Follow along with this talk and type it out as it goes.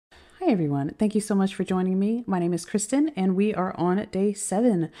everyone, thank you so much for joining me. My name is Kristen and we are on day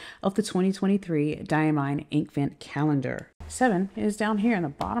 7 of the 2023 Diamine Inkvent calendar. 7 is down here in the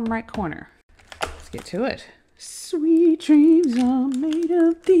bottom right corner. Let's get to it. Sweet dreams are made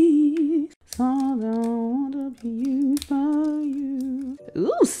of these. Songs I want to be used by you.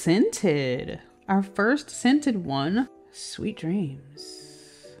 Ooh, scented. Our first scented one. Sweet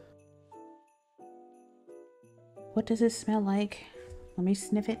dreams. What does it smell like? Let me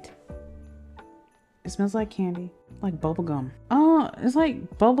sniff it. It smells like candy, like bubblegum. Oh, it's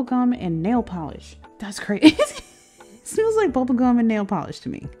like bubblegum and nail polish. That's crazy. It smells like bubblegum and nail polish to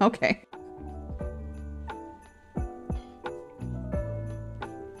me. Okay.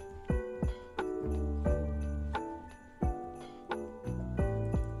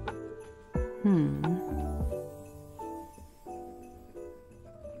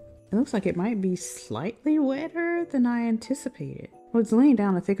 It looks like it might be slightly wetter than I anticipated. Well, it's laying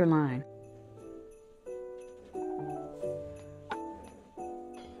down a thicker line.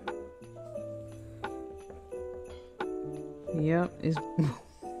 Yep, it's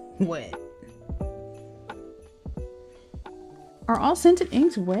wet. Are all scented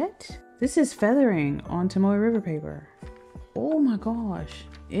inks wet? This is feathering on Tomoe River paper. Oh my gosh.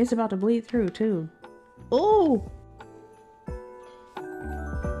 It's about to bleed through too. Oh!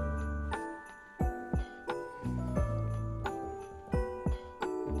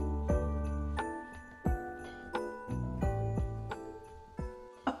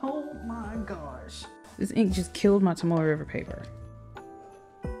 Oh my gosh. This ink just killed my Tomoe River paper.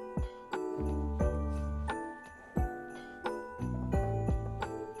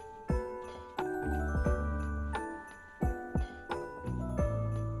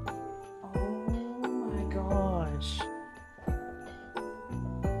 Oh my gosh.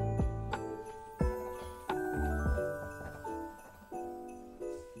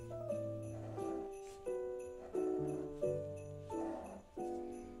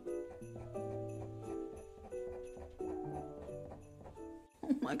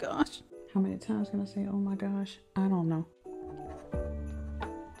 Oh my gosh. How many times can I say, oh my gosh? I don't know.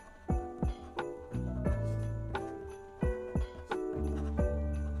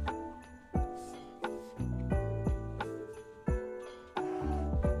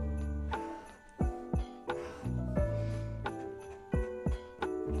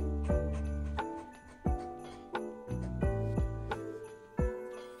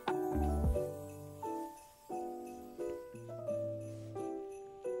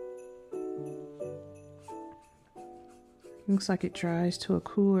 Looks like it dries to a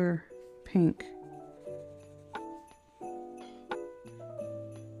cooler pink.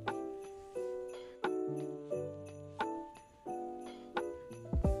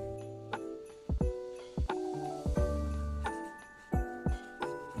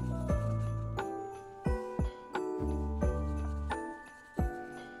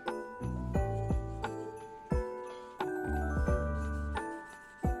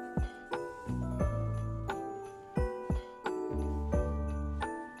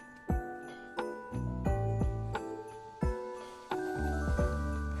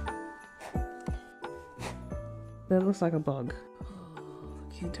 That looks like a bug. Oh,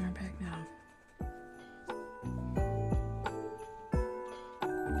 can't turn back now.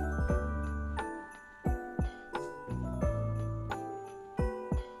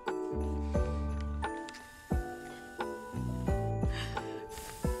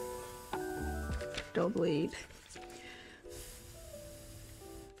 Don't bleed.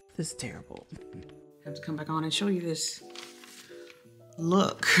 This is terrible. I have to come back on and show you this.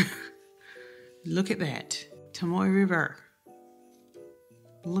 Look. Look at that. Tomoe River.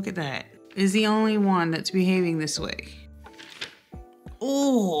 Look at that. Is the only one that's behaving this way.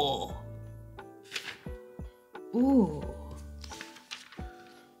 Oh. Ooh.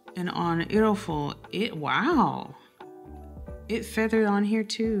 And on Iroful, wow. It feathered on here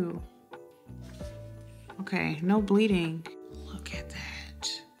too. Okay, no bleeding. Look at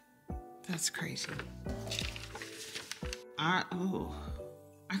that. That's crazy. I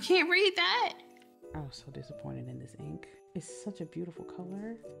can't read that. I was so disappointed in this ink. It's such a beautiful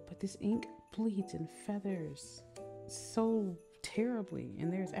color, but this ink bleeds and feathers so terribly,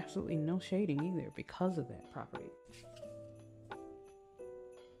 and there's absolutely no shading either because of that property.